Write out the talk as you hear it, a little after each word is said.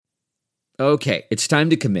Okay, it's time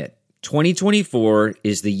to commit. 2024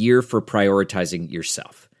 is the year for prioritizing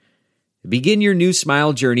yourself. Begin your new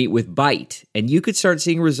smile journey with Byte, and you could start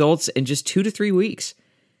seeing results in just 2 to 3 weeks.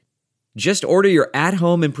 Just order your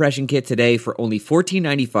at-home impression kit today for only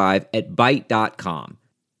 $14.95 at Byte.com.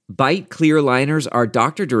 Byte clear liners are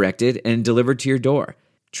doctor-directed and delivered to your door.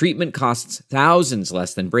 Treatment costs thousands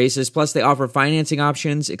less than braces, plus they offer financing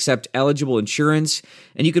options, accept eligible insurance,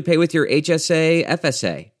 and you could pay with your HSA,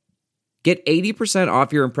 FSA. Get 80%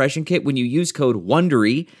 off your impression kit when you use code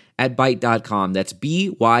WONDERY at Byte.com. That's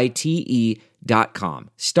BYTE.com.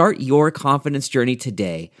 Start your confidence journey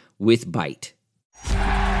today with Byte.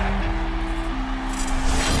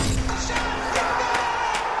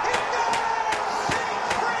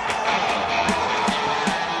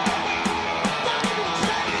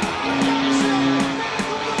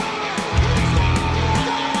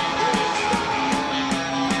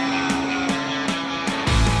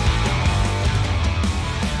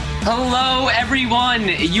 Hello, everyone.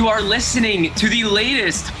 You are listening to the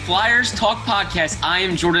latest Flyers Talk podcast. I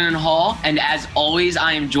am Jordan Hall, and as always,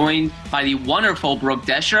 I am joined by the wonderful Brooke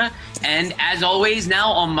Destra. And as always, now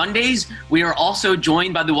on Mondays, we are also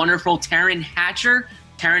joined by the wonderful Taryn Hatcher.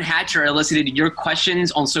 Taryn Hatcher elicited your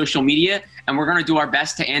questions on social media, and we're going to do our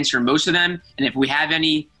best to answer most of them. And if we have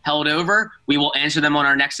any held over, we will answer them on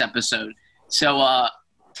our next episode. So,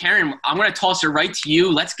 Taryn, I'm going to toss it right to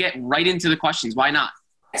you. Let's get right into the questions. Why not?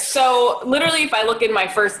 So literally, if I look at my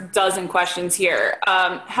first dozen questions here,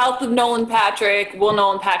 health of Nolan Patrick, will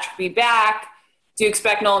Nolan Patrick be back? Do you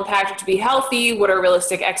expect Nolan Patrick to be healthy? What are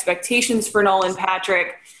realistic expectations for Nolan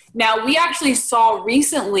Patrick? Now, we actually saw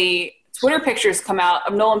recently Twitter pictures come out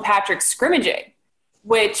of Nolan Patrick scrimmaging,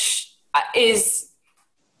 which is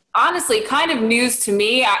honestly kind of news to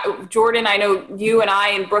me. Jordan, I know you and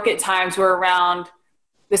I and Brooke at times were around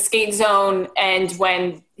the skate zone, and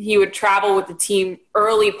when he would travel with the team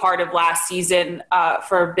early part of last season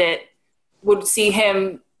for a bit, would see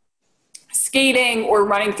him skating or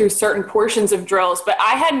running through certain portions of drills. But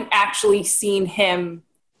I hadn't actually seen him,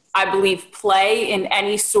 I believe, play in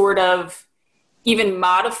any sort of even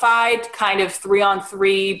modified kind of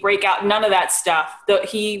 3-on-3 breakout, none of that stuff.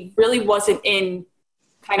 He really wasn't in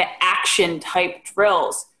kind of action type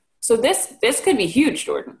drills. So this could be huge,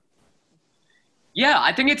 Jordan. Yeah,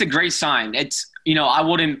 I think it's a great sign. It's, I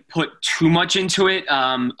wouldn't put too much into it.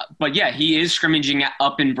 But yeah, he is scrimmaging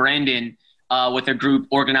up in Brandon with a group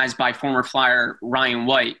organized by former Flyer Ryan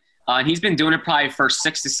White. And he's been doing it probably for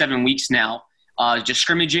 6 to 7 weeks now, just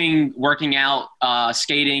scrimmaging, working out,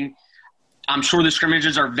 skating. I'm sure the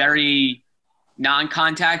scrimmages are very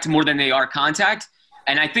non-contact more than they are contact.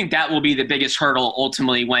 And I think that will be the biggest hurdle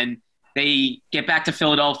ultimately when they get back to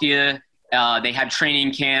Philadelphia. They have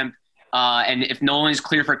training camp. And if Nolan is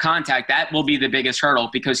clear for contact, that will be the biggest hurdle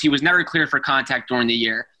because he was never clear for contact during the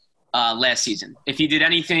year last season. If he did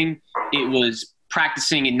anything, it was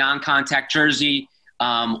practicing in non-contact jersey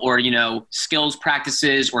or, skills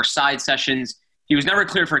practices or side sessions. He was never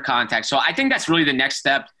clear for contact. So I think that's really the next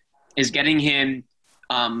step is getting him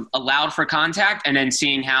allowed for contact and then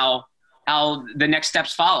seeing how the next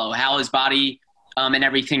steps follow, how his body and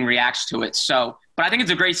everything reacts to it. So, but I think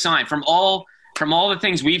it's a great sign from all the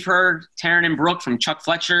things we've heard, Taryn and Brooke, from Chuck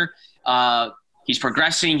Fletcher. He's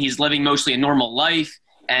progressing. He's living mostly a normal life.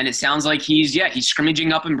 And it sounds like he's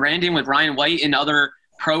scrimmaging up in Brandon with Ryan White and other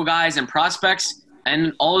pro guys and prospects,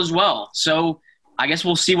 and all is well. So I guess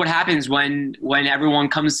we'll see what happens when everyone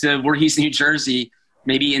comes to Voorhees, New Jersey,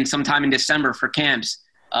 maybe in sometime in December for camps.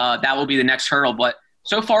 That will be the next hurdle. But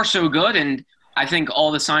so far, so good. And I think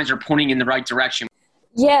all the signs are pointing in the right direction.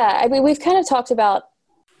 Yeah, I mean, we've kind of talked about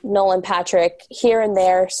Nolan Patrick here and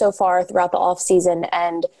there so far throughout the offseason.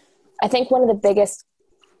 And I think one of the biggest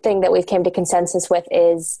thing that we've came to consensus with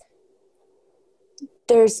is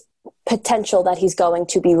there's potential that he's going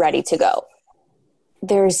to be ready to go.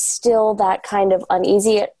 There's still that kind of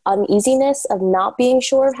uneasiness of not being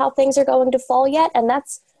sure of how things are going to fall yet. And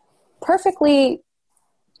that's perfectly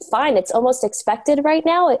fine. It's almost expected right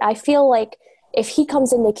now. I feel like if he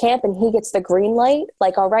comes into camp and he gets the green light,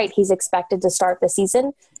 like, all right, he's expected to start the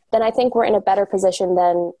season, then I think we're in a better position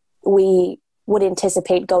than we would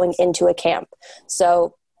anticipate going into a camp.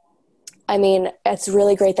 So, I mean, it's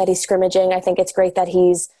really great that he's scrimmaging. I think it's great that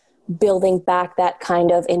he's building back that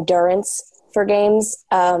kind of endurance for games.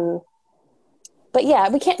 But yeah,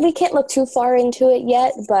 we can't look too far into it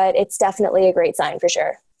yet, but it's definitely a great sign for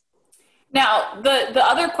sure. Now, the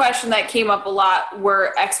other question that came up a lot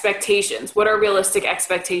were expectations. What are realistic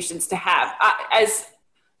expectations to have? As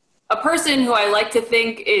a person who I like to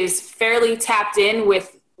think is fairly tapped in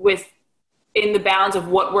with in the bounds of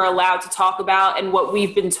what we're allowed to talk about and what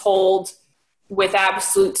we've been told with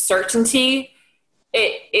absolute certainty,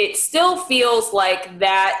 it still feels like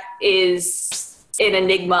that is an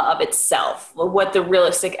enigma of itself, what the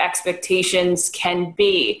realistic expectations can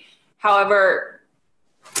be. However,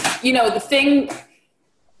 the thing,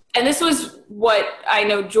 and this was what I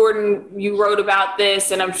know, Jordan, you wrote about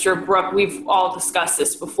this, and I'm sure, Brooke, we've all discussed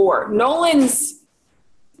this before. Nolan's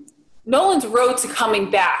road to coming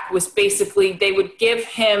back was basically they would give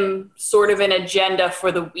him sort of an agenda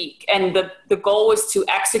for the week. And the goal was to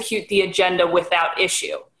execute the agenda without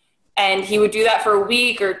issue. And he would do that for a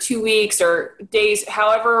week or 2 weeks or days,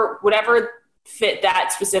 whatever fit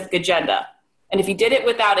that specific agenda. And if he did it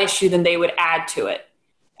without issue, then they would add to it.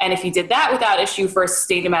 And if he did that without issue for a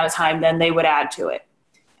sustained amount of time, then they would add to it.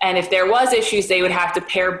 And if there was issues, they would have to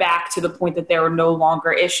pare back to the point that there were no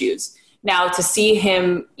longer issues. Now, to see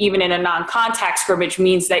him even in a non-contact scrimmage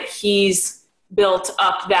means that he's built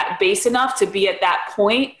up that base enough to be at that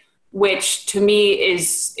point, which to me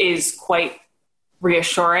is quite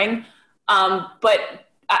reassuring. But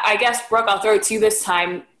I guess, Brooke, I'll throw it to you this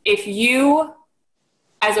time. If you,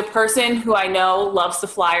 as a person who I know loves the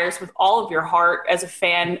Flyers with all of your heart as a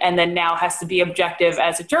fan, and then now has to be objective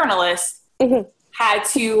as a journalist, had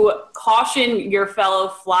to caution your fellow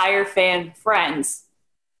Flyer fan friends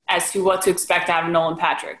as to what to expect out of Nolan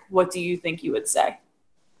Patrick, what do you think you would say?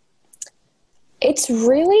 It's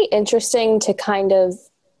really interesting to kind of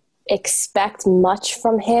expect much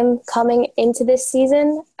from him coming into this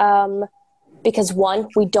season because, one,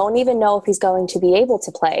 we don't even know if he's going to be able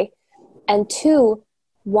to play. And two,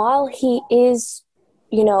 while he is,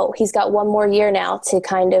 he's got one more year now to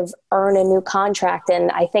kind of earn a new contract.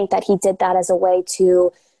 And I think that he did that as a way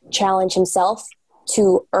to challenge himself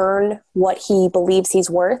to earn what he believes he's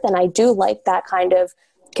worth. And I do like that kind of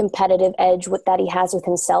competitive edge that he has with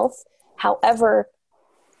himself. However,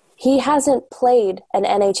 he hasn't played an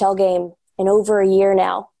NHL game in over a year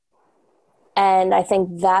now. And I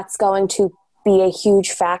think that's going to be a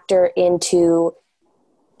huge factor into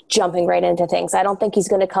jumping right into things. I don't think he's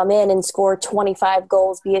going to come in and score 25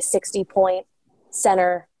 goals, be a 60-point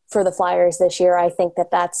center for the Flyers this year. I think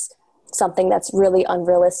that that's something that's really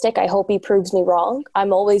unrealistic. I hope he proves me wrong.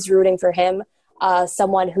 I'm always rooting for him.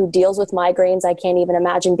 Someone who deals with migraines, I can't even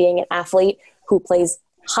imagine being an athlete who plays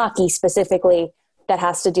hockey specifically that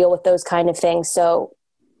has to deal with those kind of things. So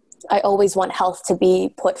I always want health to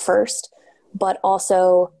be put first. But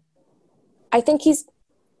also, I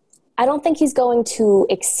don't think he's going to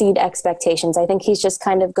exceed expectations. I think he's just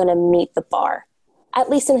kind of going to meet the bar, at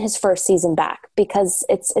least in his first season back, because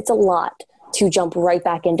it's a lot to jump right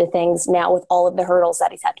back into things now with all of the hurdles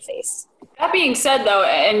that he's had to face. That being said, though,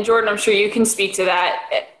 and Jordan, I'm sure you can speak to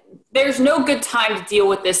that, there's no good time to deal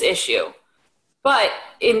with this issue. But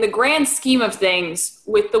in the grand scheme of things,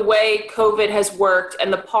 with the way COVID has worked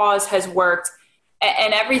and the pause has worked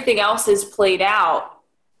and everything else has played out,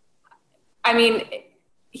 I mean,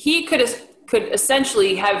 he could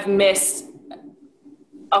essentially have missed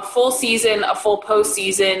a full season, a full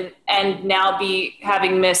postseason, and now be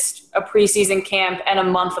having missed a preseason camp and a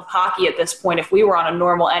month of hockey at this point if we were on a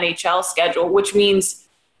normal NHL schedule, which means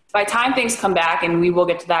by the time things come back, and we will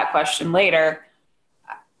get to that question later,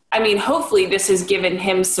 I mean, hopefully this has given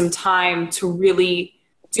him some time to really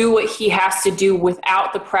do what he has to do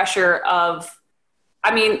without the pressure of,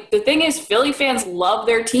 I mean, the thing is, Philly fans love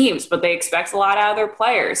their teams, but they expect a lot out of their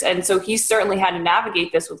players. And so he's certainly had to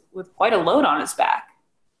navigate this with quite a load on his back.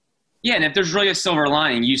 Yeah, and if there's really a silver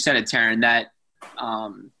lining, you said it, Taryn, that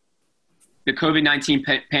the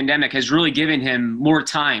COVID-19 pandemic has really given him more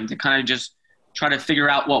time to kind of just try to figure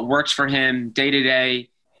out what works for him day to day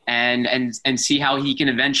and see how he can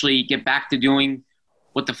eventually get back to doing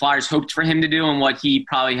what the Flyers hoped for him to do and what he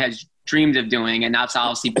probably has dreamed of doing, and that's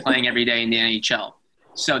obviously playing every day in the NHL.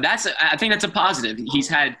 So I think that's a positive. He's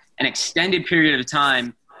had an extended period of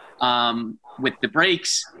time with the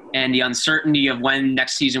breaks and the uncertainty of when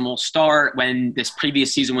next season will start, when this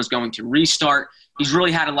previous season was going to restart. He's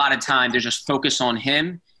really had a lot of time to just focus on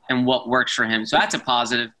him and what works for him. So that's a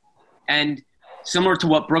positive. And similar to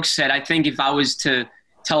what Brooks said, I think if I was to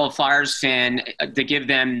tell a Flyers fan to give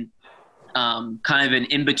them kind of an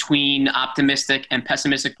in-between optimistic and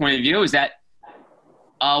pessimistic point of view is that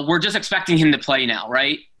we're just expecting him to play now,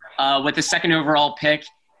 right? With the second overall pick,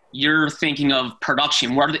 you're thinking of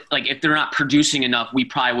production. Like if they're not producing enough, we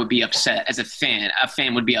probably would be upset as a fan. A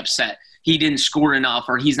fan would be upset. He didn't score enough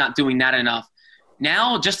or he's not doing that enough.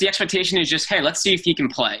 Now, just the expectation is just, hey, let's see if he can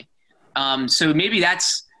play. So maybe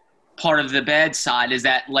that's part of the bad side is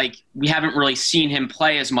that like we haven't really seen him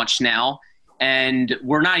play as much now, and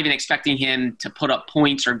we're not even expecting him to put up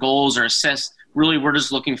points or goals or assists. Really, we're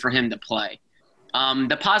just looking for him to play.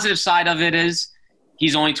 The positive side of it is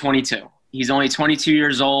he's only 22. He's only 22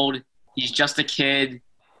 years old. He's just a kid,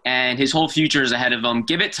 and his whole future is ahead of him.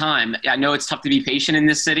 Give it time. I know it's tough to be patient in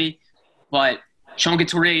this city, but Sean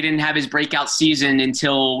Couturier didn't have his breakout season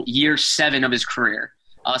until year 7 of his career.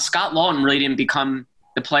 Scott Lawton really didn't become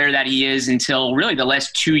the player that he is until really the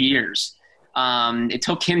last 2 years. It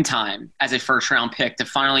took him time as a first-round pick to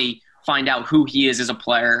finally find out who he is as a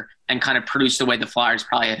player and kind of produce the way the Flyers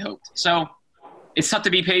probably had hoped. So it's tough to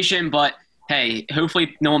be patient, but hey,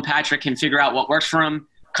 hopefully Nolan Patrick can figure out what works for him,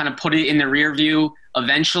 kind of put it in the rear view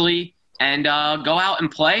eventually, and go out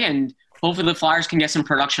and play, and hopefully the Flyers can get some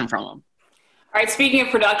production from him. All right, speaking of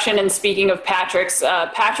production and speaking of Patrick's,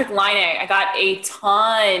 Patrik Laine, I got a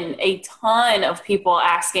ton of people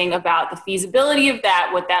asking about the feasibility of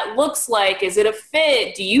that, what that looks like. Is it a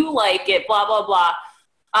fit? Do you like it? Blah, blah,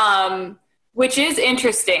 blah. Which is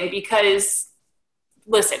interesting because,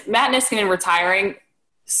 listen, Matt Niskanen retiring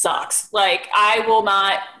sucks. Like, I will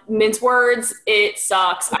not mince words. It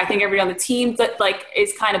sucks. I think everybody on the team that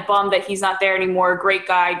is kind of bummed that he's not there anymore. Great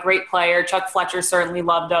guy, great player. Chuck Fletcher certainly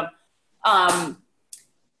loved him.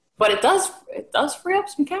 But it does free up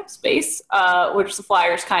some cap space, which the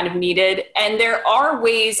Flyers kind of needed. And there are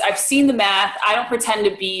ways, I've seen the math. I don't pretend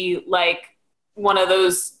to be like one of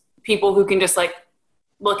those people who can just like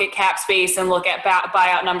look at cap space and look at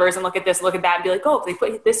buyout numbers and look at this, look at that, and be like, oh, if they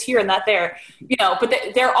put this here and that there, but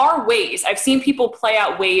there are ways. I've seen people play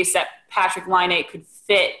out ways that Patrik Laine could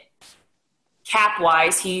fit cap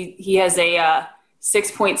wise. He has a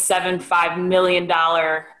 $6.75 million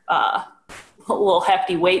little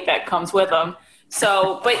hefty weight that comes with him.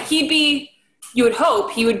 So, but you would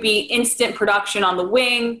hope he would be instant production on the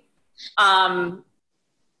wing.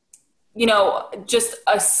 Just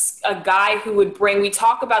a guy who would bring, we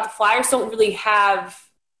talk about the Flyers don't really have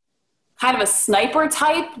kind of a sniper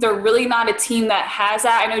type. They're really not a team that has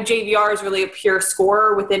that. I know JVR is really a pure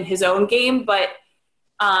scorer within his own game, but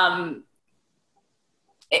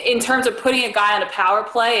in terms of putting a guy on a power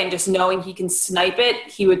play and just knowing he can snipe it,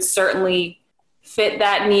 he would certainly fit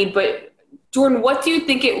that need. But Jordan, what do you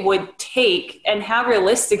think it would take, and how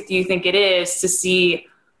realistic do you think it is to see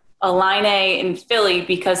a Laine in Philly?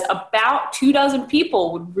 Because about 24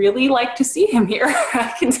 people would really like to see him here.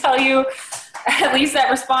 I can tell you, at least that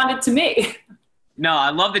responded to me. No, I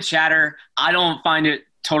love the chatter. I don't find it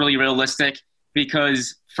totally realistic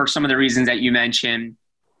because for some of the reasons that you mentioned,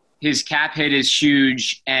 his cap hit is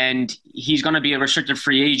huge and he's going to be a restricted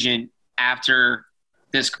free agent after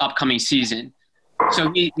this upcoming season.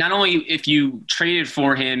 So not only if you traded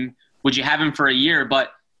for him, would you have him for a year,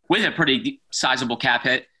 but with a pretty sizable cap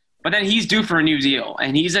hit, but then he's due for a new deal.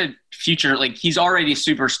 And he's a future, he's already a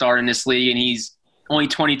superstar in this league and he's only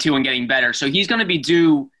 22 and getting better. So he's going to be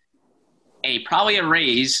due probably a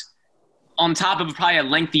raise on top of probably a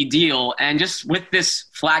lengthy deal. And just with this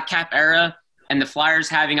flat cap era and the Flyers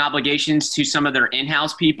having obligations to some of their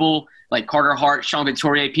in-house people like Carter Hart, Sean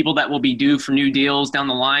Couturier, people that will be due for new deals down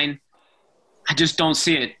the line, I just don't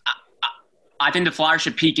see it. I think the Flyers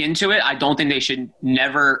should peek into it. I don't think they should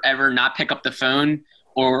never, ever not pick up the phone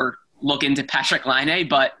or look into Patrik Laine,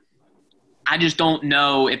 but I just don't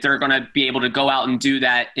know if they're going to be able to go out and do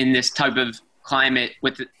that in this type of climate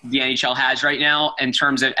with the NHL has right now in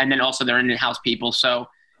terms of, and then also their in-house people. So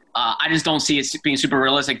I just don't see it being super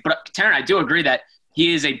realistic. But Taryn, I do agree that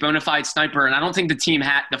he is a bona fide sniper, and I don't think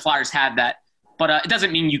the Flyers have that. But it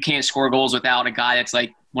doesn't mean you can't score goals without a guy that's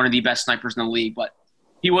like one of the best snipers in the league. But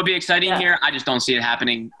he would be exciting here. I just don't see it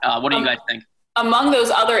happening. What do you guys think? Among those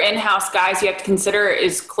other in-house guys you have to consider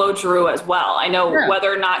is Claude Giroux as well. I know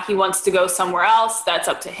whether or not he wants to go somewhere else, that's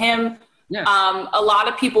up to him. Yeah. A lot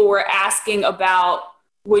of people were asking about,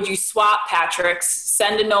 would you swap Patrick's,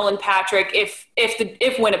 send a Nolan Patrick if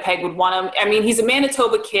Winnipeg would want him? I mean, he's a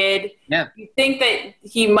Manitoba kid. Yeah. You think that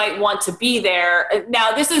he might want to be there.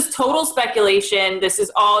 Now, this is total speculation. This is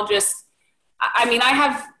all just, I mean, I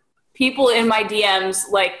have people in my DMs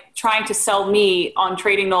trying to sell me on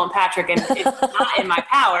trading Nolan Patrick, and it's not in my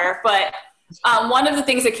power. But one of the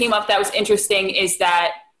things that came up that was interesting is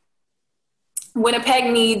that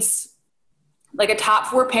Winnipeg needs a top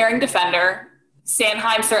 4 pairing defender.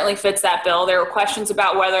 Sanheim certainly fits that bill. There were questions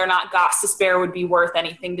about whether or not Gostisbehere would be worth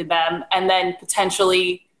anything to them, and then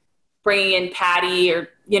potentially bringing in Patty or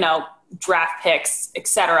draft picks,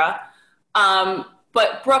 etc.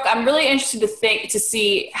 But Brooke, I'm really interested to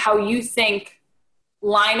see how you think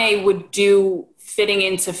Laine would do fitting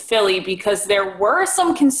into Philly, because there were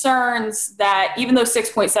some concerns that even though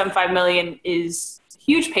 $6.75 million is a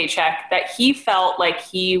huge paycheck, that he felt like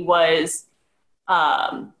he was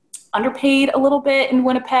underpaid a little bit in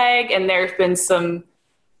Winnipeg, and there's been some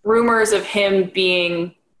rumors of him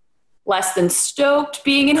being less than stoked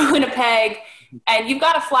being in Winnipeg. And you've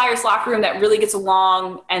got a Flyers locker room that really gets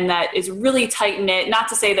along and that is really tight-knit. Not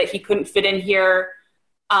to say that he couldn't fit in here,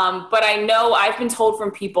 but I know I've been told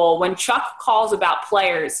from people when Chuck calls about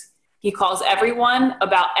players, he calls everyone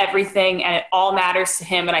about everything, and it all matters to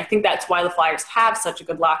him. And I think that's why the Flyers have such a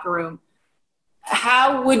good locker room.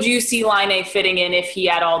 How would you see Laine fitting in if he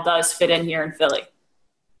at all does fit in here in Philly?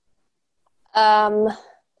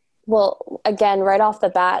 Well, again, right off the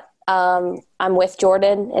bat, I'm with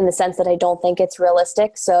Jordan in the sense that I don't think it's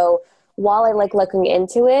realistic. So while I like looking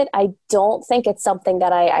into it, I don't think it's something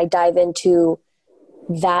that I dive into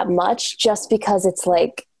that much, just because it's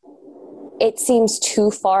like, it seems too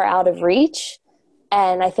far out of reach.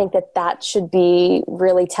 And I think that should be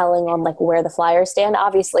really telling on like where the Flyers stand.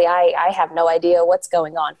 Obviously, I have no idea what's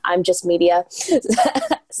going on. I'm just media.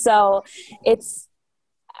 So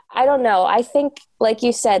I don't know. I think, like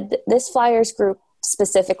you said, this Flyers group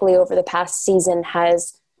specifically over the past season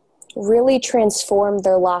has really transformed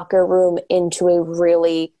their locker room into a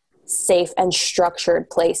really safe and structured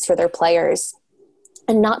place for their players.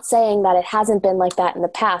 And not saying that it hasn't been like that in the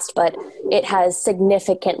past, but it has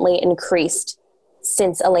significantly increased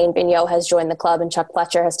since Alain Vigneault has joined the club and Chuck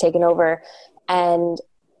Fletcher has taken over. And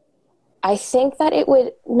I think that it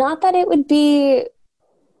would be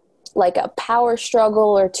like a power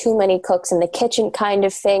struggle or too many cooks in the kitchen kind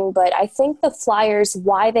of thing. But I think the Flyers,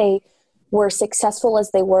 why they were successful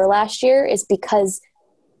as they were last year, is because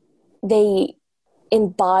they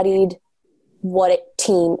embodied what a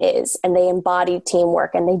team is, and they embodied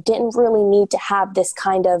teamwork, and they didn't really need to have this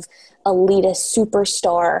kind of elitist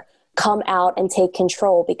superstar come out and take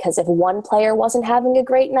control, because if one player wasn't having a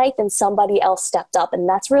great night, then somebody else stepped up. And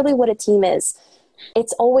that's really what a team is.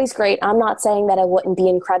 It's always great. I'm not saying that it wouldn't be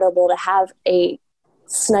incredible to have a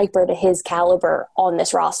sniper to his caliber on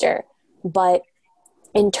this roster, but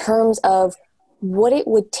in terms of what it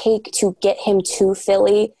would take to get him to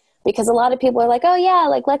Philly, because a lot of people are like, oh yeah,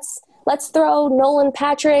 like let's throw Nolan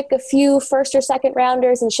Patrick a few first or second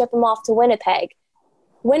rounders and ship him off to Winnipeg.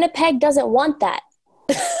 Winnipeg doesn't want that.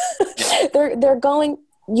 They're going,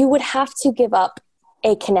 you would have to give up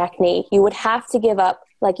a Konechny. You would have to give up,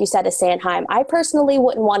 like you said, a Sanheim. I personally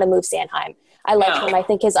wouldn't want to move Sanheim. I like him. I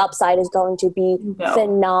think his upside is going to be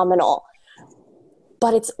phenomenal.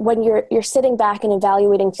 But it's when you're sitting back and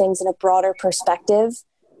evaluating things in a broader perspective,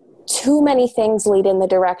 too many things lead in the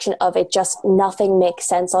direction of it just nothing makes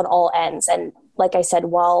sense on all ends. And like I said,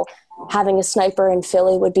 while having a sniper in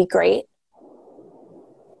Philly would be great,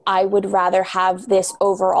 I would rather have this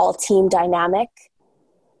overall team dynamic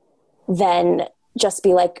than just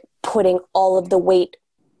be like putting all of the weight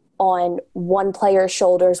on one player's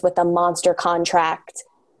shoulders with a monster contract.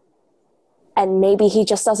 And maybe he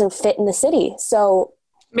just doesn't fit in the city. So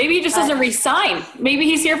maybe he just doesn't resign. Maybe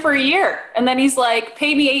he's here for a year and then he's like,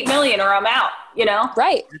 pay me $8 million or I'm out, you know?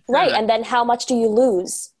 Right. And then how much do you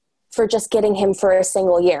lose for just getting him for a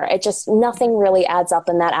single year? It just, nothing really adds up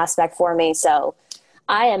in that aspect for me. So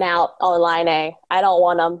I am out on Laine. I don't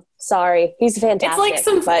want him. Sorry. He's fantastic.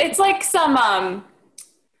 It's like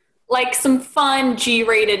some fun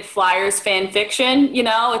G-rated Flyers fan fiction, you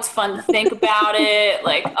know? It's fun to think about it.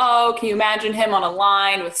 Like, oh, can you imagine him on a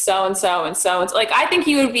line with so-and-so and so-and-so? Like, I think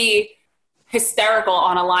he would be hysterical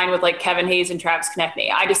on a line with, like, Kevin Hayes and Travis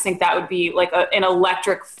Konechny. I just think that would be, like, an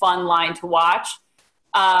electric, fun line to watch.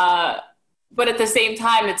 But at the same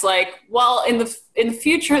time, it's like, well, in the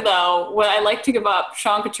future, though, would I like to give up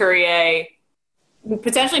Sean Couturier,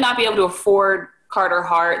 potentially not be able to afford Carter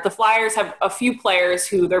Hart? The Flyers have a few players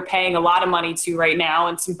who they're paying a lot of money to right now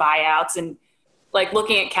and some buyouts. And, like,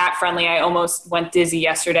 looking at Cap Friendly, I almost went dizzy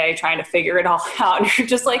yesterday trying to figure it all out. And you're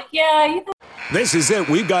just like, yeah, you know. This is it.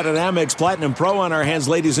 We've got an Amex Platinum Pro on our hands,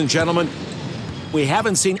 ladies and gentlemen. We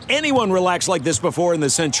haven't seen anyone relax like this before in the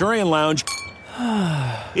Centurion Lounge.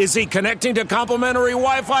 Is he connecting to complimentary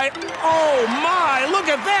Wi-Fi? Oh, my. Look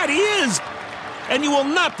at that. He is. And you will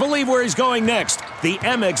not believe where he's going next. The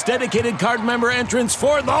Amex dedicated card member entrance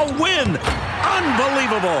for the win.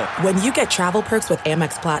 Unbelievable. When you get travel perks with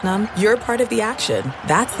Amex Platinum, you're part of the action.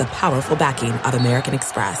 That's the powerful backing of American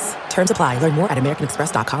Express. Terms apply. Learn more at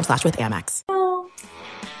americanexpress.com/withAmex.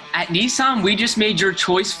 At Nissan, we just made your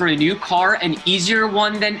choice for a new car an easier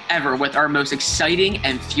one than ever with our most exciting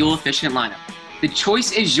and fuel-efficient lineup. The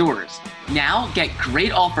choice is yours. Now get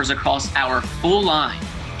great offers across our full line.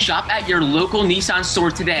 Shop at your local Nissan store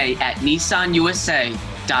today at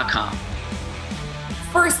nissanusa.com.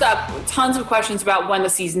 First up, tons of questions about when the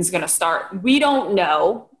season's going to start. We don't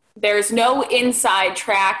know. There's no inside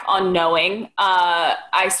track on knowing.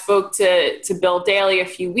 I spoke to Bill Daly a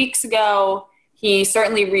few weeks ago. He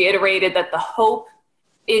certainly reiterated that the hope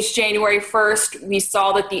is January 1st. We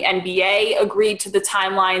saw that the NBA agreed to the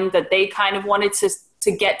timeline that they kind of wanted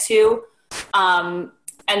to get to. And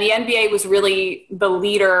the NBA was really the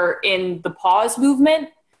leader in the pause movement.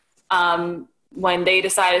 When they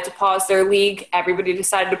decided to pause their league, everybody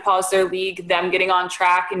decided to pause their league. Them getting on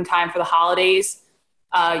track in time for the holidays,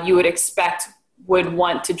 you would expect would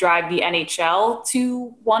want to drive the NHL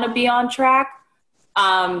to want to be on track.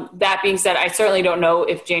 That being said, I certainly don't know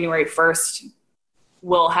if January 1st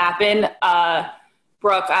will happen.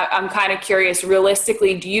 Brooke, I'm kind of curious,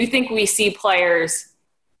 realistically, do you think we see players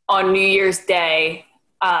on New Year's Day,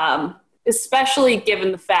 especially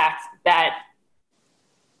given the fact that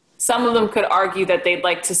some of them could argue that they'd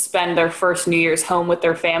like to spend their first New Year's home with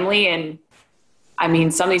their family? And I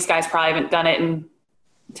mean, some of these guys probably haven't done it in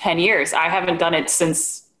 10 years. I haven't done it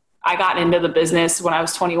since I got into the business when I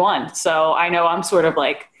was 21. So I know I'm sort of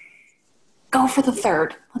like, go for the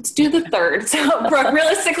third. Let's do the third. So Brooke,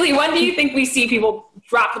 realistically, when do you think we see people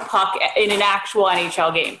drop the puck in an actual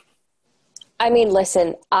NHL game? I mean,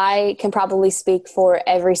 listen, I can probably speak for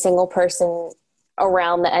every single person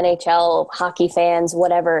around the NHL, hockey fans,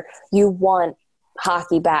 whatever. You want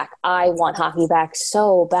hockey back. I want hockey back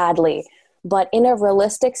so badly. But in a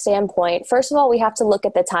realistic standpoint, first of all, we have to look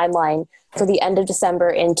at the timeline for the end of December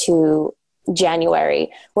into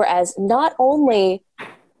January. Whereas not only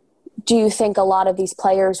do you think a lot of these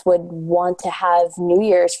players would want to have New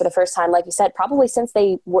Year's for the first time, like you said, probably since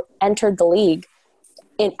they entered the league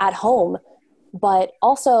at home, but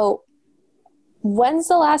also, when's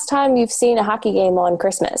the last time you've seen a hockey game on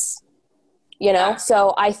Christmas? You know,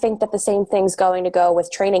 so I think that the same thing's going to go with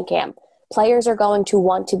training camp. Players are going to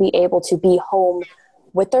want to be able to be home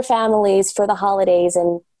with their families for the holidays,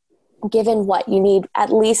 and given what you need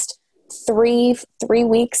at least three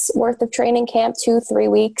weeks worth of training camp, 2-3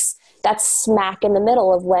 weeks, that's smack in the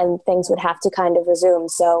middle of when things would have to kind of resume.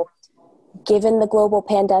 So given the global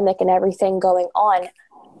pandemic and everything going on,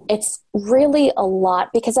 it's really a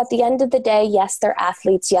lot, because at the end of the day, yes, they're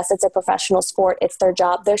athletes. Yes, it's a professional sport. It's their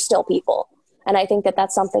job. They're still people. And I think that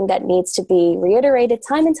that's something that needs to be reiterated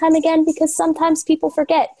time and time again, because sometimes people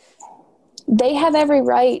forget. They have every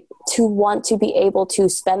right to want to be able to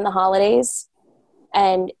spend the holidays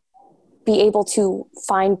and be able to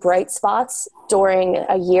find bright spots during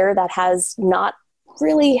a year that has not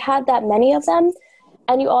really had that many of them.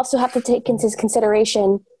 And you also have to take into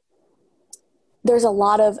consideration, there's a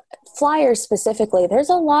lot of Flyers specifically. There's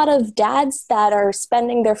a lot of dads that are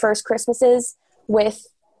spending their first Christmases with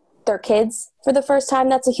their kids for the first time.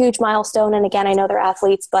 That's a huge milestone. And again, I know they're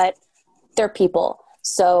athletes, but they're people.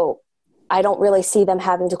 So I don't really see them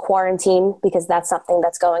having to quarantine, because that's something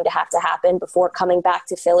that's going to happen before coming back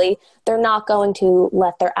to Philly. They're not going to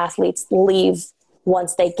let their athletes leave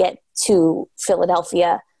once they get to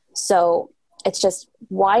Philadelphia. So it's just,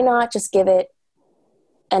 why not just give it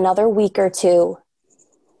another week or two?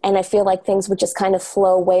 And I feel like things would just kind of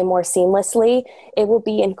flow way more seamlessly. It would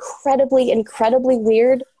be incredibly, incredibly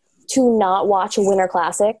weird to not watch a Winter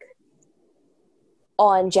Classic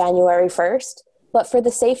on January 1st. But for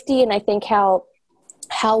the safety, and I think how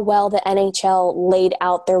well the NHL laid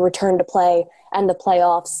out their return to play and the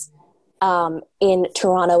playoffs in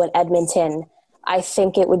Toronto and Edmonton, I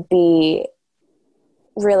think it would be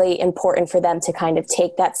really important for them to kind of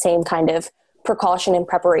take that same kind of precaution and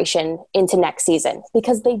preparation into next season,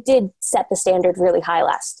 because they did set the standard really high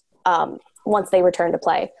once they returned to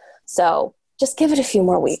play. So just give it a few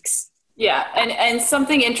more weeks. Yeah, and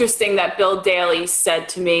something interesting that Bill Daly said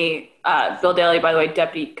to me, Bill Daly, by the way,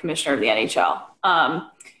 Deputy Commissioner of the NHL,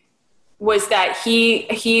 was that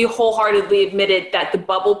he wholeheartedly admitted that the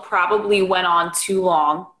bubble probably went on too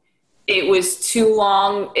long. It was too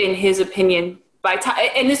long, in his opinion, by time,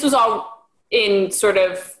 and this was all in sort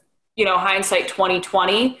of, hindsight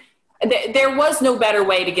 2020. There was no better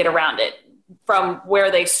way to get around it from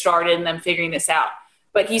where they started and them figuring this out.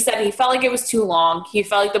 But he said he felt like it was too long. He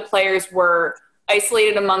felt like the players were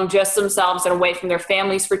isolated among just themselves and away from their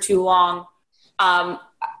families for too long.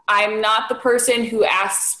 I'm not the person who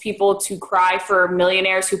asks people to cry for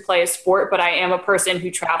millionaires who play a sport, but I am a person who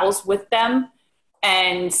travels with them.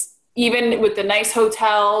 And even with the nice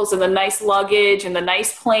hotels and the nice luggage and the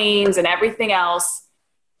nice planes and everything else,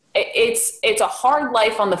 it's a hard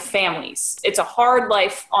life on the families. It's a hard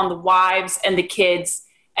life on the wives and the kids.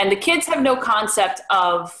 And the kids have no concept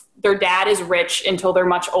of their dad is rich until they're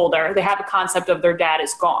much older. They have a concept of their dad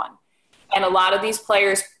is gone. And a lot of these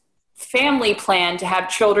players family plan to have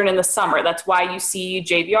children in the summer. That's why you see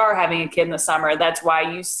JVR having a kid in the summer. That's why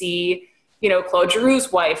you see, Claude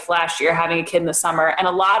Giroux's wife last year having a kid in the summer. And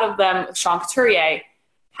a lot of them, Sean Couturier,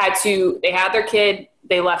 they had their kid,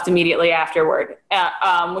 they left immediately afterward,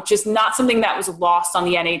 which is not something that was lost on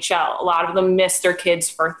the NHL. A lot of them missed their kids'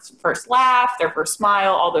 first laugh, their first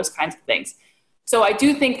smile, all those kinds of things. So I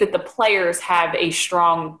do think that the players have a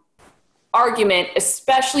strong argument,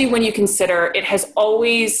 especially when you consider it has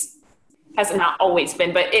not always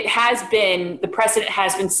been, but it has been, the precedent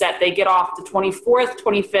has been set. They get off the 24th,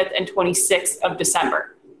 25th, and 26th of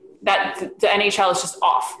December. That the NHL is just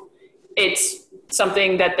off. It's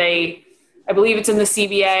something that I believe it's in the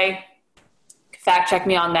CBA. Fact check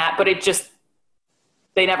me on that, but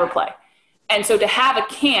they never play. And so to have a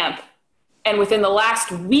camp and within the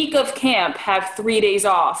last week of camp have 3 days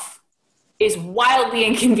off is wildly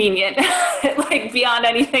inconvenient, like beyond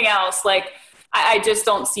anything else. Like, I just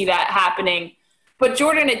don't see that happening. But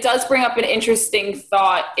Jordan, it does bring up an interesting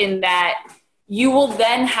thought in that you will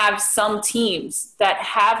then have some teams that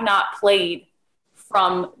have not played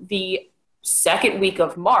from the second week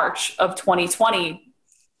of March of 2020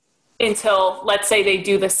 until, let's say, they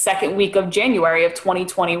do the second week of January of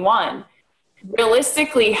 2021.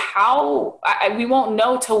 Realistically, we won't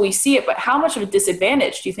know till we see it, but how much of a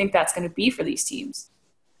disadvantage do you think that's going to be for these teams?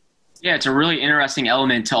 Yeah, it's a really interesting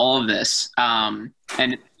element to all of this. And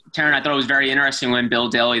Taryn, I thought it was very interesting when Bill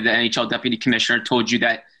Daly, the NHL deputy commissioner, told you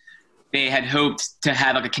that they had hoped to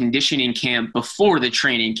have like a conditioning camp before the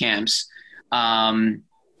training camps.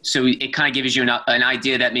 So it kind of gives you an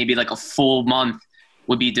idea that maybe like a full month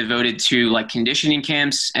would be devoted to like conditioning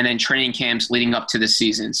camps and then training camps leading up to the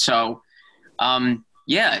season. So,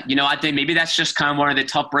 I think maybe that's just kind of one of the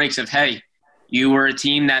tough breaks of, hey, you were a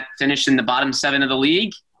team that finished in the bottom 7 of the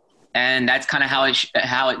league, and that's kind of how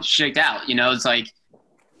it shaked out. It's like,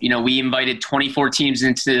 we invited 24 teams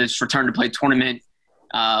into this return to play tournament.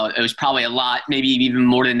 It was probably a lot, maybe even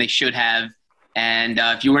more than they should have. And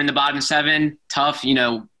if you were in the bottom 7, tough, you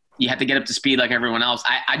have to get up to speed like everyone else.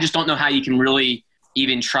 I just don't know how you can really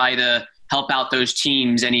even try to help out those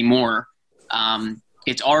teams anymore.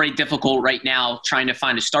 It's already difficult right now trying to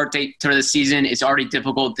find a start date to the season. It's already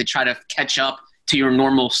difficult to try to catch up to your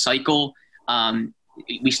normal cycle.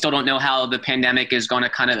 We still don't know how the pandemic is going to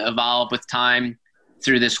kind of evolve with time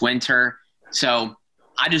through this winter. So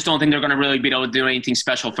I just don't think they're going to really be able to do anything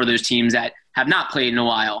special for those teams that have not played in a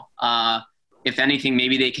while. If anything,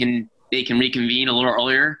 maybe they can reconvene a little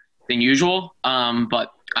earlier than usual.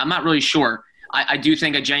 But I'm not really sure. I do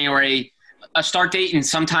think a start date and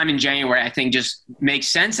sometime in January, I think just makes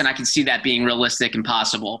sense. And I can see that being realistic and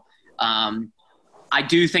possible. I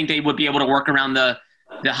do think they would be able to work around the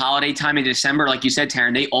holiday time in December. Like you said,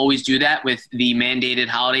 Taryn, they always do that with the mandated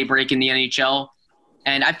holiday break in the NHL.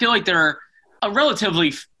 And I feel like they're a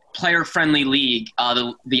relatively player-friendly league,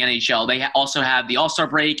 the NHL. They also have the All-Star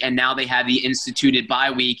break, and now they have the instituted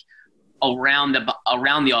bye week around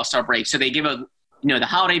the All-Star break. So they give the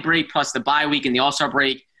holiday break plus the bye week and the All-Star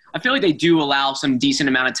break. I feel like they do allow some decent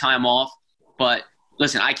amount of time off. But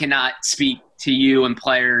listen, I cannot speak to you and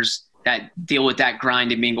players that deal with that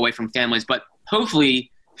grind and being away from families. But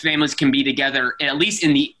hopefully families can be together, at least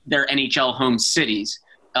in their NHL home cities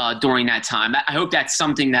during that time. I hope that's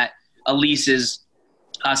something that at least is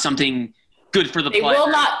something good for the players.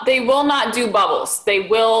 They will not do bubbles.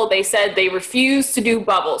 They said they refuse to do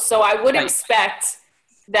bubbles. So I would expect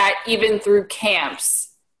that even through camps,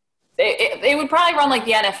 they would probably run like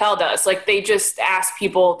the NFL does. Like they just ask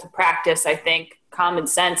people to practice, I think, common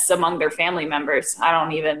sense among their family members. I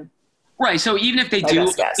don't even. Right. So even if they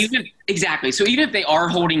exactly. So even if they are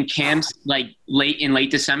holding camps like late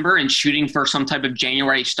December and shooting for some type of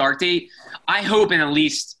January start date, I hope and at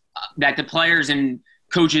least that the players and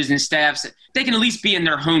coaches and staffs, they can at least be in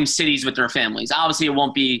their home cities with their families. Obviously, it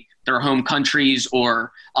won't be their home countries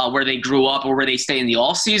or where they grew up or where they stay in the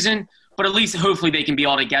all season, but at least hopefully they can be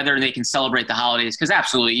all together and they can celebrate the holidays. Because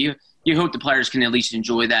absolutely, you hope the players can at least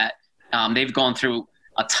enjoy that. They've gone through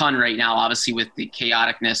a ton right now, obviously with the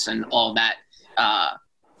chaoticness and all that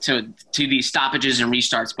to these stoppages and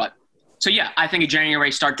restarts. But so, yeah, I think a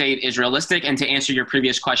January start date is realistic. And to answer your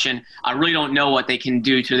previous question, I really don't know what they can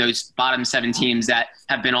do to those bottom 7 teams that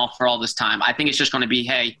have been off for all this time. I think it's just going to be,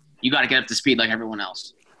 hey, you got to get up to speed like everyone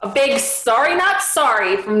else. A big sorry, not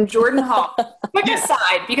sorry from Jordan Hall. Quick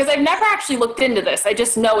aside, because I've never actually looked into this. I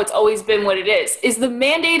just know it's always been what it is. Is the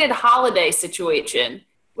mandated holiday situation,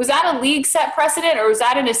 was that a league set precedent or was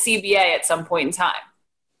that in a CBA at some point in time?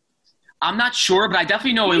 I'm not sure, but I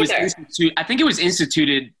definitely know it was instituted. I think it was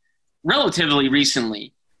instituted relatively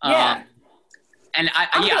recently. Yeah. And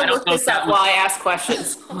I'm going to look this up while I ask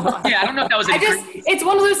questions. Yeah, I don't know if that was it's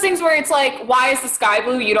one of those things where it's like, why is the sky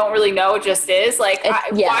blue? You don't really know. It just is. Like,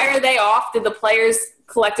 why are they off? Did the players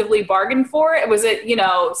collectively bargain for it? Was it,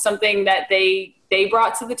 something that they they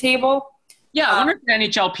brought to the table. Yeah, I wonder if the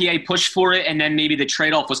NHLPA pushed for it, and then maybe the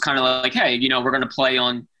trade-off was kind of like, hey, we're going to play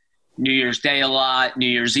on New Year's Day a lot, New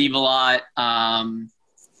Year's Eve a lot.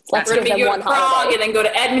 Let's we're going give to them go to one Prague holiday. and then go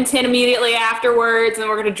to Edmonton immediately afterwards, and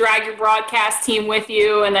we're going to drag your broadcast team with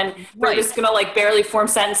you, and then we're just going to like barely form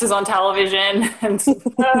sentences on television. And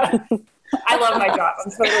I love my job.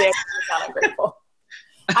 I'm totally ungrateful.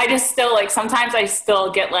 I just still like sometimes I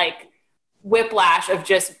still get like whiplash of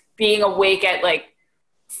just being awake at like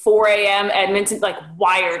 4 a.m. Edmonton, like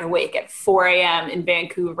wired awake at 4 a.m. in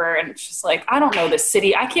Vancouver. And it's just like, I don't know this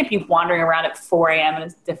city. I can't be wandering around at 4 a.m. in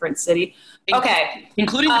a different city. Okay.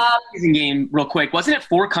 Including the preseason game, real quick. Wasn't it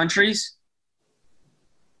 4 countries?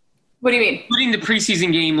 What do you mean? Including the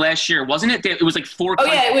preseason game last year. Wasn't it? It was like 4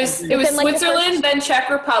 countries. Oh, yeah. It was Then, like, Switzerland, then Czech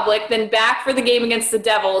Republic, then back for the game against the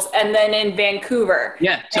Devils, and then in Vancouver.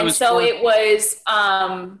 Yeah. It was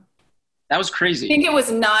that was crazy. I think it was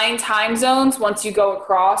 9 time zones once you go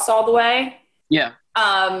across all the way. Yeah.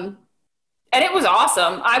 And it was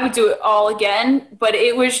awesome. I would do it all again, but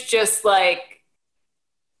it was just like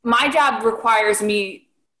my job requires me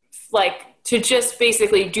like to just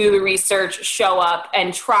basically do the research, show up,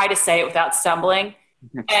 and try to say it without stumbling,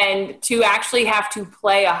 and to actually have to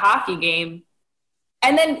play a hockey game.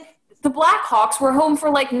 And then the Blackhawks were home for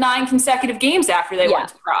like 9 consecutive games after they went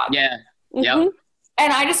to Prague. Yeah. Mm-hmm. Yeah.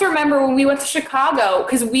 And I just remember when we went to Chicago,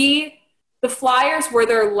 because the Flyers were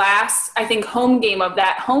their last, I think, home game of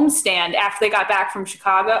that homestand after they got back from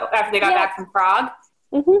Chicago, after they got back from Prague.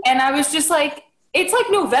 Mm-hmm. And I was just like, it's like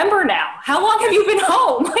November now. How long have you been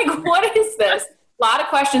home? Like, what is this? A lot of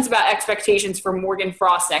questions about expectations for Morgan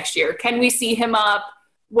Frost next year. Can we see him up?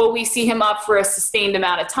 Will we see him up for a sustained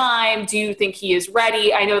amount of time? Do you think he is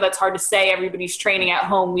ready? I know that's hard to say. Everybody's training at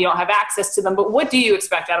home. We don't have access to them. But what do you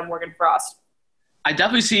expect out of Morgan Frost? I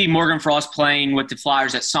definitely see Morgan Frost playing with the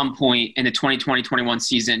Flyers at some point in the 2020-21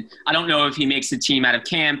 season. I don't know if he makes the team out of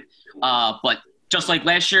camp, but just like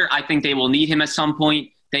last year, I think they will need him at some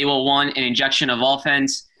point. They will want an injection of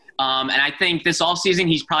offense. And I think this offseason,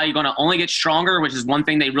 he's probably going to only get stronger, which is one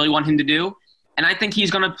thing they really want him to do. And I think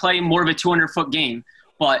he's going to play more of a 200-foot game.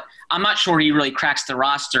 But I'm not sure he really cracks the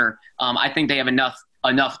roster. I think they have enough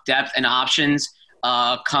depth and options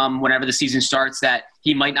come whenever the season starts that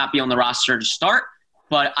he might not be on the roster to start.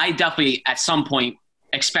 But I definitely, at some point,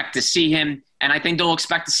 expect to see him. And I think they'll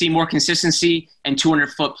expect to see more consistency and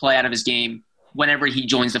 200-foot play out of his game whenever he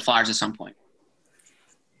joins the Flyers at some point.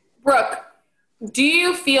 Brooke, do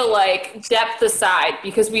you feel like, depth aside,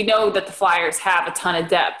 because we know that the Flyers have a ton of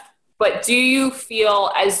depth, but do you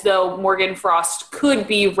feel as though Morgan Frost could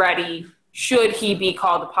be ready should he be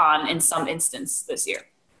called upon in some instance this year?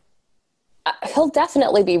 He'll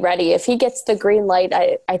definitely be ready. If he gets the green light,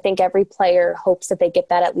 I think every player hopes that they get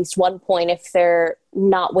that at least one point if they're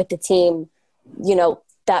not with the team,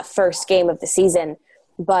 that first game of the season.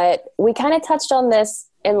 But we kind of touched on this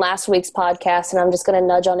in last week's podcast, and I'm just going to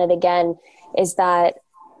nudge on it again, is that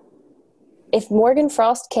if Morgan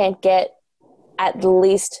Frost can't get at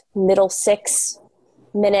least middle 6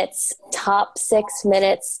 minutes, top 6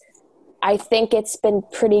 minutes, I think it's been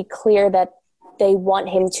pretty clear that they want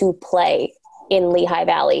him to play in Lehigh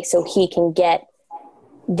Valley so he can get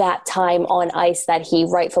that time on ice that he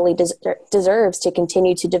rightfully deserves to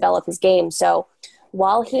continue to develop his game. So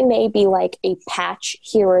while he may be like a patch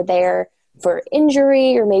here or there for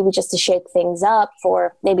injury or maybe just to shake things up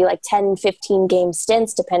for maybe like 10, 15 game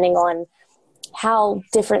stints, depending on how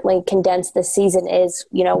differently condensed this season is,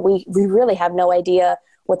 we really have no idea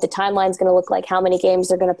what the timeline's going to look like, how many games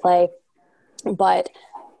they're going to play. But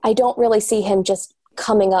I don't really see him just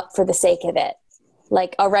coming up for the sake of it.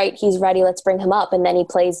 Like, all right, he's ready, let's bring him up. And then he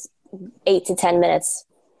plays 8 to 10 minutes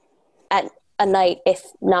at a night, if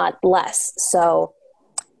not less. So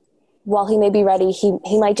while he may be ready,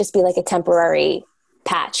 he might just be like a temporary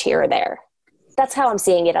patch here or there. That's how I'm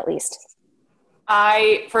seeing it, at least.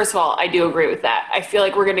 First of all, I do agree with that. I feel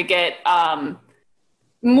like we're going to get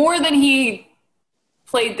more than he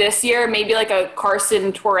played this year, maybe like a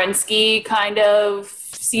Carson Twarynski kind of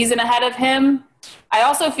season ahead of him. I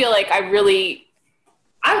also feel like I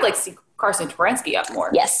would like to see Carson Twarynski up more.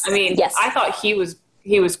 Yes. I mean, yes. I thought he was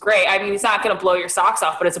great. I mean, he's not going to blow your socks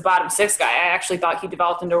off, but it's a bottom 6 guy. I actually thought he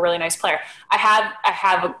developed into a really nice player. I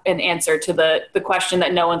have an answer to the question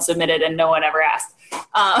that no one submitted and no one ever asked.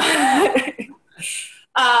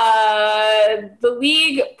 The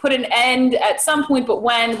league put an end at some point, but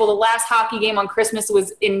when? Well, the last hockey game on Christmas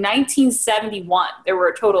was in 1971. There were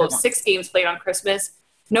a total of 6 games played on Christmas.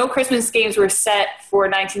 No Christmas games were set for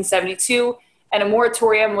 1972, and a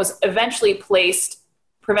moratorium was eventually placed,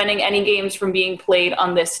 preventing any games from being played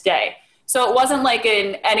on this day. So it wasn't like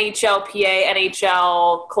an NHLPA,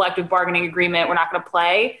 NHL collective bargaining agreement, we're not going to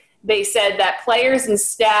play. They said that players and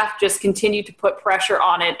staff just continued to put pressure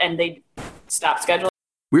on it and they stopped scheduling.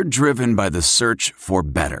 We're driven by the search for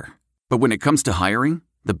better. But when it comes to hiring,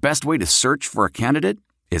 the best way to search for a candidate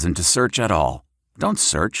isn't to search at all. Don't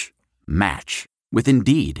search, match with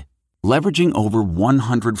Indeed. Leveraging over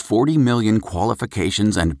 140 million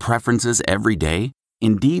qualifications and preferences every day,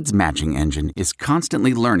 Indeed's matching engine is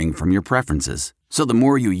constantly learning from your preferences. So the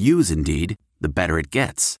more you use Indeed, the better it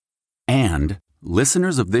gets. And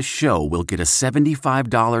listeners of this show will get a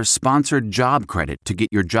 $75 sponsored job credit to get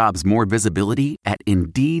your jobs more visibility at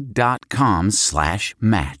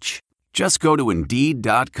Indeed.com/match. Just go to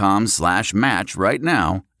Indeed.com/match right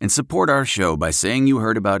now and support our show by saying you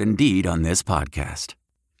heard about Indeed on this podcast.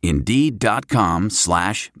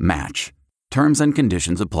 Indeed.com/match. Terms and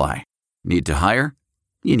conditions apply. Need to hire?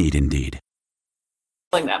 You need Indeed.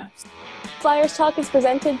 Them. Flyers Talk is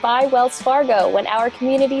presented by Wells Fargo. When our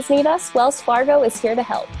communities need us, Wells Fargo is here to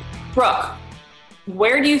help. Brooke,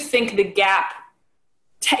 where do you think the gap,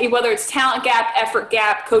 whether it's talent gap, effort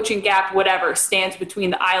gap, coaching gap, whatever, stands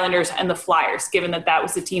between the Islanders and the Flyers, given that that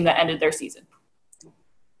was the team that ended their season?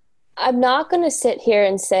 I'm not going to sit here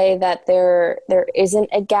and say that there isn't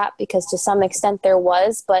a gap, because to some extent there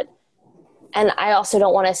was, and I also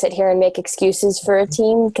don't want to sit here and make excuses for a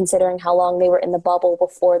team considering how long they were in the bubble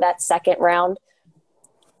before that second round.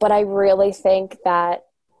 But I really think that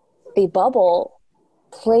the bubble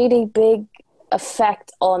played a big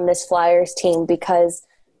effect on this Flyers team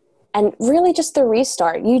and really just the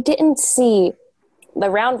restart. You didn't see the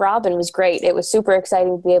round robin was great. It was super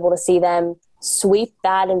exciting to be able to see them sweep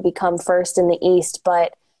that and become first in the East,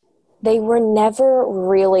 but they were never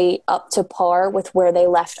really up to par with where they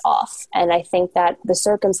left off. And I think that the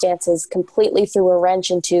circumstances completely threw a wrench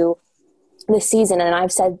into the season. And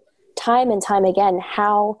I've said time and time again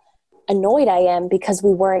how annoyed I am because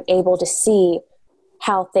we weren't able to see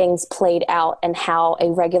how things played out and how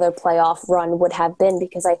a regular playoff run would have been,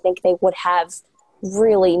 because I think they would have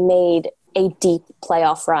really made a deep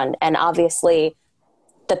playoff run. And obviously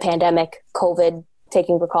the pandemic, COVID,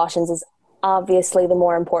 taking precautions is obviously the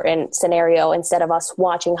more important scenario instead of us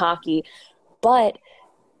watching hockey. But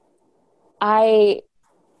I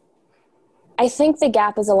think the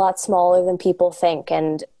gap is a lot smaller than people think.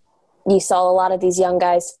 And you saw a lot of these young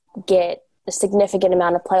guys get a significant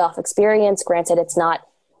amount of playoff experience. Granted, it's not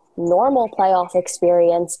normal playoff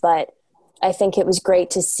experience, but I think it was great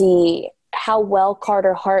to see how well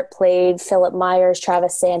Carter Hart played, Philip Myers,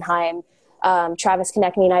 Travis Sanheim, Travis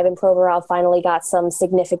Konecny and Ivan Provorov finally got some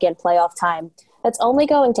significant playoff time. That's only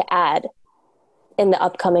going to add in the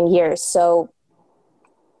upcoming years. So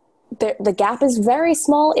the gap is very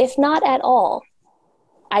small, if not at all.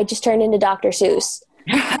 I just turned into Dr. Seuss.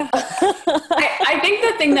 I think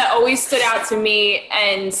the thing that always stood out to me,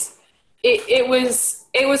 and it was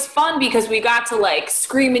fun because we got to like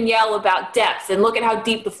scream and yell about depth and look at how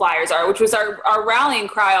deep the Flyers are, which was our rallying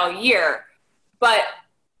cry all year. But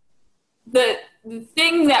the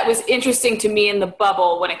thing that was interesting to me in the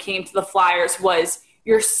bubble when it came to the Flyers was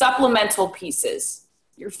your supplemental pieces,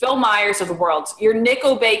 your Phil Myers of the world, your Nick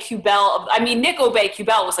Aubé-Kubel. Nick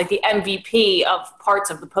Aubé-Kubel was like the MVP of parts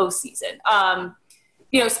of the postseason.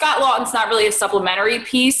 Scott Lawton's not really a supplementary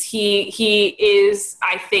piece. He is,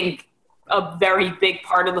 I think, a very big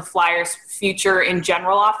part of the Flyers' future in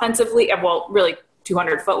general offensively, well, really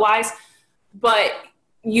 200-foot wise. But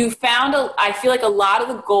you found, I feel like a lot of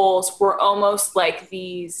the goals were almost like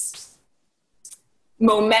these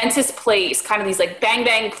momentous plays, kind of these like bang,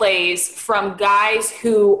 bang plays from guys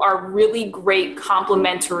who are really great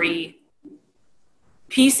complementary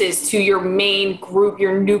pieces to your main group,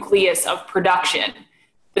 your nucleus of production.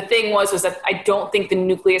 The thing was that I don't think the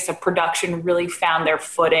nucleus of production really found their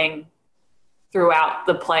footing throughout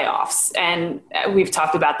the playoffs. And we've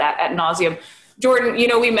talked about that ad nauseum. Jordan,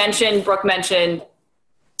 Brooke mentioned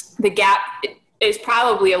the gap is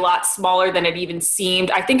probably a lot smaller than it even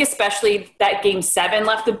seemed. I think especially that Game 7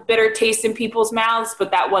 left a bitter taste in people's mouths,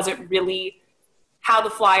 but that wasn't really how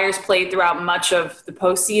the Flyers played throughout much of the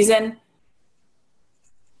postseason.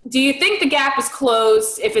 Do you think the gap is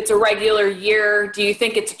closed if it's a regular year? Do you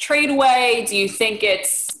think it's a trade away? Do you think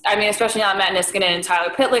especially now Matt Niskanen and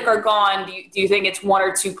Tyler Pitlick are gone, do you think it's one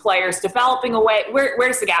or two players developing away? Where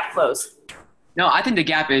does the gap close? No, I think the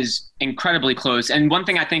gap is incredibly close. And one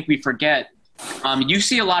thing I think we forget, you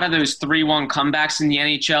see a lot of those 3-1 comebacks in the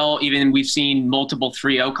NHL. Even we've seen multiple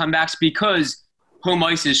 3-0 comebacks because home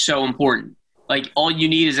ice is so important. Like, all you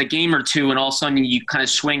need is a game or two, and all of a sudden you kind of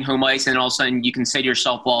swing home ice, and all of a sudden you can say to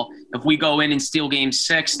yourself, well, if we go in and steal Game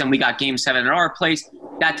 6, then we got Game 7 at our place.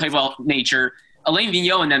 that type of nature. Alain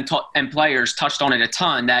Vigneault and them and players touched on it a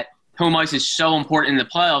ton, that home ice is so important in the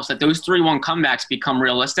playoffs that those 3-1 comebacks become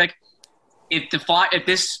realistic. If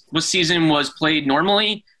this season was played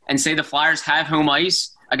normally and say the Flyers have home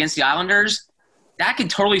ice against the Islanders, that could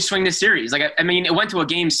totally swing the series. Like, I mean, it went to a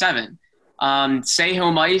Game 7. Say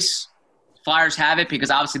home ice, Flyers have it because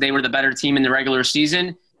obviously they were the better team in the regular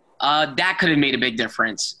season. That could have made a big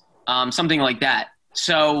difference, something like that.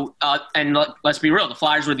 So, and let's be real, the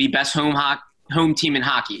Flyers were the best home team in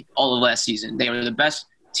hockey all of last season. They were the best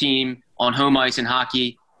team on home ice in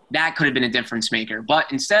hockey. That could have been a difference maker.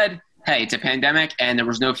 But instead, hey, it's a pandemic and there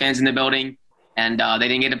was no fans in the building, and they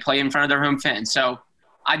didn't get to play in front of their home fans. So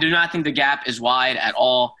I do not think the gap is wide at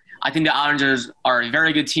all. I think the Islanders are a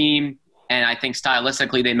very good team, and I think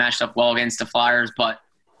stylistically they matched up well against the Flyers. But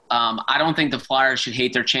I don't think the Flyers should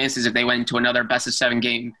hate their chances if they went into another best-of-7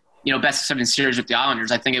 game, best-of-7 series with the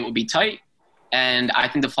Islanders. I think it would be tight, and I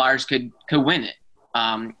think the Flyers could win it.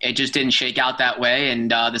 It just didn't shake out that way,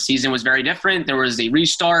 and the season was very different. There was a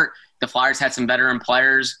restart. The Flyers had some veteran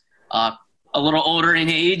players, a little older in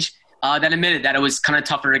age, that admitted that it was kind of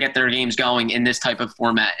tougher to get their games going in this type of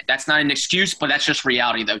format. That's not an excuse, but that's just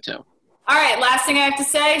reality, though, too. All right, last thing I have to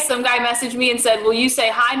say, some guy messaged me and said, will you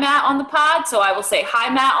say hi, Matt, on the pod? So I will say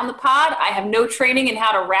hi, Matt, on the pod. I have no training in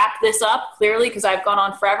how to wrap this up, clearly, because I've gone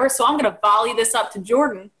on forever. So I'm going to volley this up to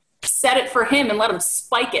Jordan, set it for him, and let him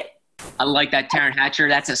spike it. I like that, Taryn Hatcher.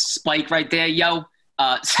 That's a spike right there, yo.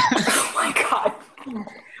 Oh, my God.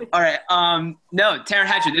 All right. No, Taryn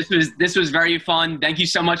Hatcher, this was very fun. Thank you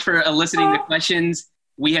so much for eliciting the questions.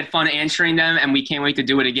 We had fun answering them, and we can't wait to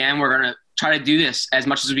do it again. We're going to try to do this as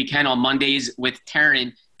much as we can on Mondays with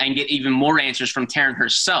Taryn and get even more answers from Taryn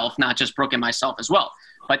herself, not just Brooke and myself as well.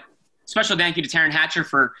 But special thank you to Taryn Hatcher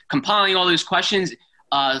for compiling all those questions.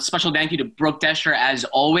 Special thank you to Brooke Desher, as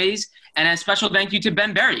always. And a special thank you to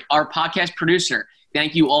Ben Berry, our podcast producer.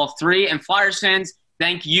 Thank you, all three. And Flyers fans,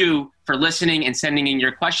 thank you for listening and sending in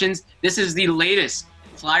your questions. This is the latest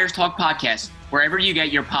Flyers Talk podcast. Wherever you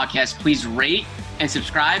get your podcasts, please rate and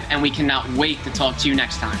subscribe, and we cannot wait to talk to you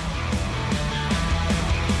next time.